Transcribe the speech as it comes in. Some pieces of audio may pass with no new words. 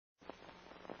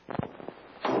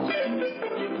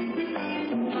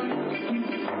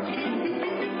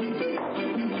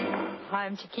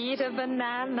I'm Chiquita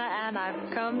Banana, and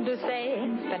I've come to say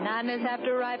bananas have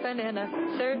to ripen in a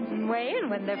certain way. And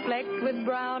when they're flecked with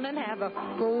brown and have a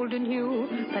golden hue,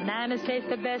 bananas taste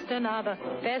the best and are the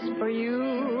best for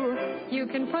you. You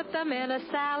can put them in a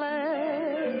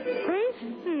salad.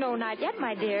 Green? No, not yet,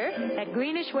 my dear. That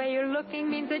greenish way you're looking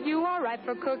means that you are ripe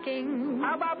for cooking.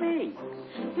 How about me?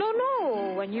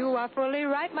 No. When you are fully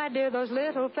ripe, my dear, those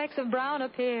little flecks of brown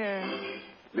appear.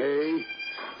 Me?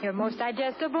 You're most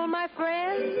digestible, my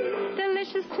friend.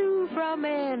 Delicious, too, from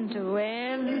end to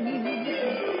end.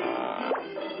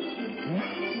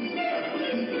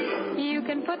 You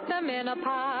can put them in a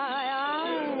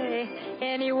pie,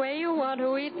 any way you want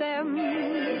to eat them.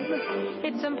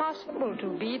 It's impossible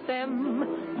to beat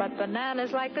them. But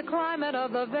bananas like the climate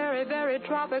of the very, very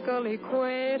tropical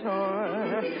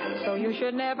equator. So you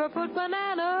should never put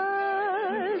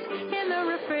bananas in the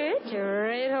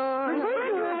refrigerator.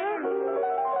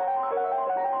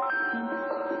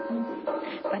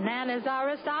 Bananas are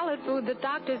a solid food that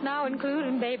doctors now include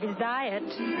in baby's diet.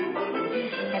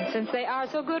 And since they are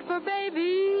so good for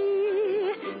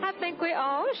baby, I think we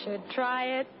all should try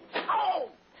it. Oh!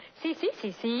 See.